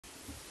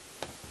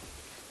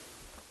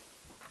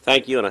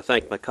Thank you, and I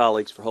thank my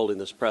colleagues for holding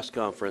this press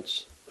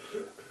conference.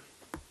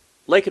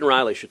 Laken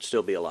Riley should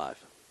still be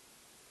alive.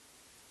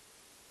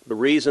 The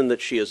reason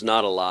that she is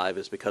not alive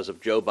is because of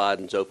Joe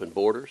Biden's open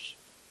borders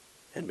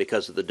and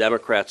because of the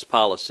Democrats'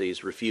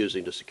 policies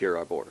refusing to secure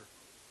our border.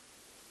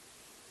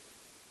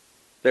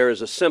 There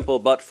is a simple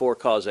but-for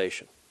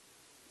causation.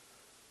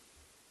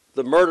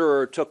 The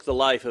murderer took the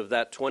life of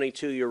that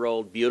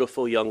 22-year-old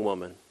beautiful young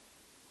woman,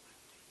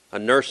 a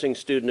nursing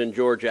student in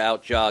Georgia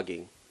out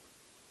jogging.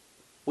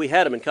 We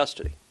had him in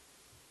custody.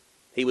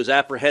 He was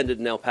apprehended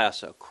in El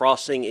Paso,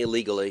 crossing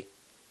illegally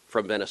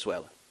from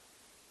Venezuela.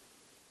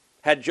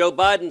 Had Joe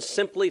Biden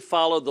simply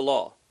followed the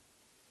law,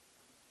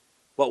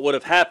 what would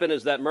have happened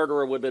is that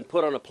murderer would have been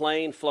put on a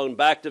plane, flown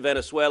back to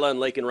Venezuela, and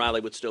Laken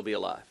Riley would still be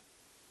alive.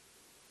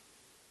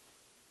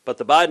 But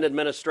the Biden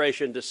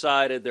administration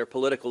decided their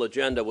political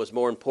agenda was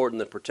more important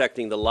than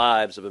protecting the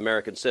lives of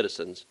American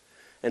citizens,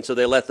 and so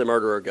they let the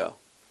murderer go.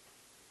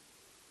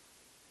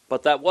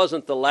 But that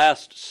wasn't the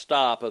last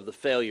stop of the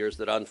failures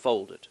that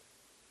unfolded.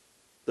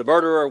 The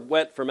murderer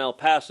went from El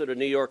Paso to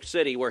New York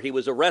City, where he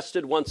was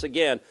arrested once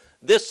again,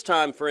 this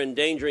time for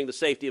endangering the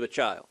safety of a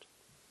child.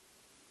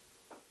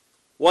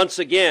 Once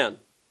again,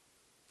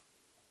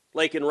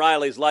 Laken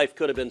Riley's life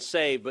could have been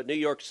saved, but New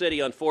York City,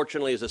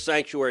 unfortunately, is a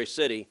sanctuary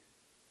city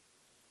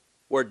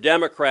where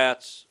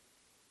Democrats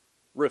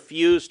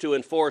refused to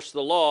enforce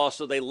the law,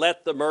 so they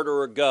let the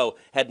murderer go.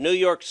 Had New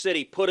York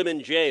City put him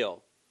in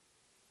jail,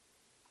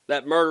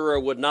 that murderer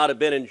would not have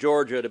been in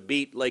Georgia to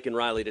beat Laken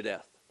Riley to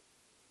death.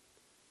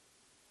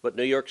 But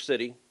New York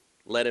City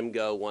let him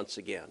go once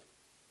again.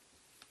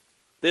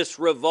 This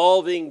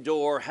revolving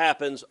door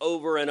happens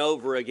over and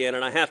over again,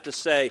 and I have to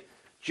say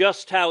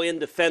just how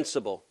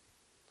indefensible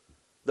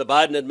the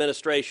Biden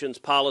administration's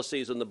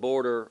policies on the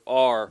border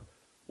are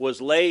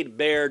was laid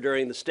bare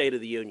during the State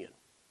of the Union,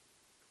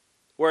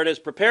 where in his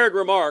prepared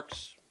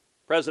remarks,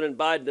 President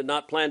Biden did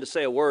not plan to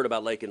say a word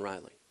about Laken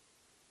Riley.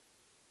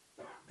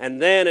 And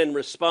then in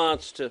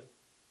response to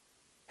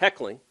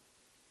heckling,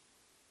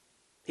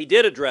 he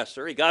did address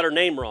her. He got her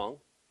name wrong.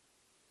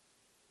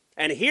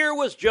 And here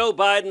was Joe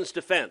Biden's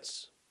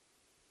defense.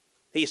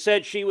 He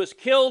said she was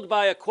killed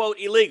by a, quote,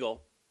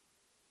 illegal.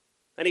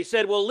 And he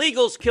said, well,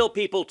 legals kill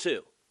people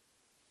too.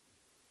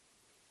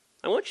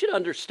 I want you to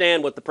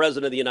understand what the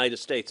President of the United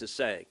States is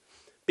saying.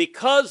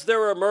 Because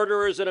there are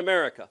murderers in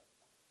America,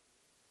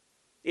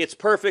 it's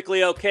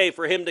perfectly okay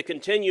for him to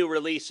continue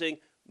releasing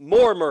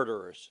more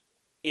murderers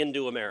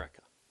into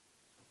America.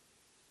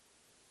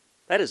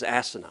 That is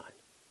asinine.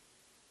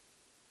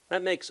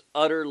 That makes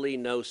utterly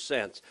no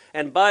sense.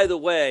 And by the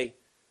way,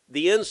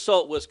 the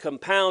insult was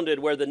compounded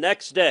where the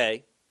next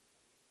day,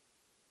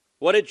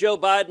 what did Joe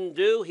Biden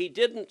do? He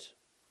didn't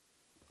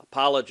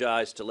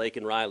apologize to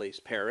Laken Riley's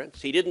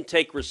parents. He didn't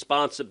take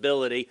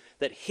responsibility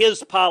that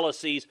his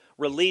policies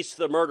released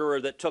the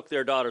murderer that took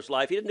their daughter's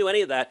life. He didn't do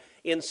any of that.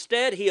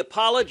 Instead, he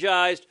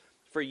apologized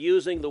for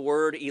using the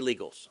word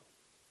illegals.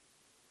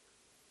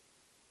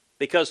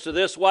 Because to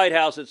this White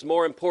House, it's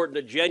more important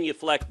to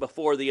genuflect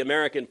before the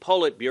American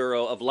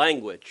Politburo of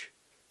language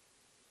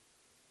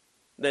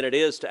than it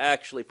is to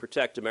actually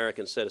protect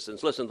American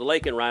citizens. Listen, the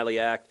Laken Riley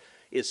Act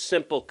is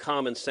simple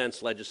common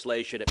sense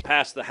legislation. It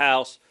passed the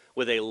House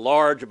with a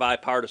large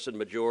bipartisan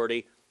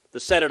majority. The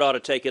Senate ought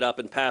to take it up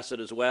and pass it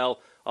as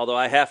well, although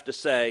I have to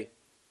say,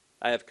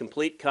 I have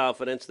complete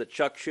confidence that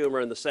Chuck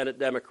Schumer and the Senate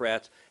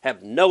Democrats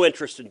have no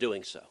interest in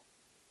doing so.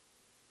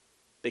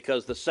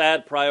 Because the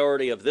sad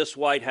priority of this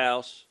White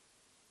House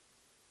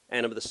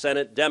and of the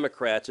Senate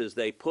Democrats is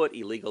they put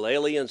illegal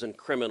aliens and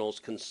criminals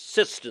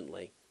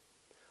consistently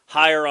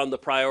higher on the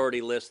priority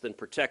list than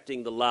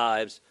protecting the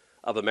lives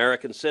of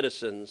American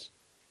citizens.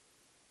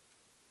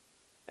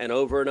 And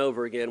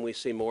over again, we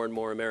see more and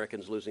more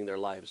Americans losing their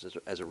lives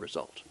as a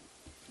result.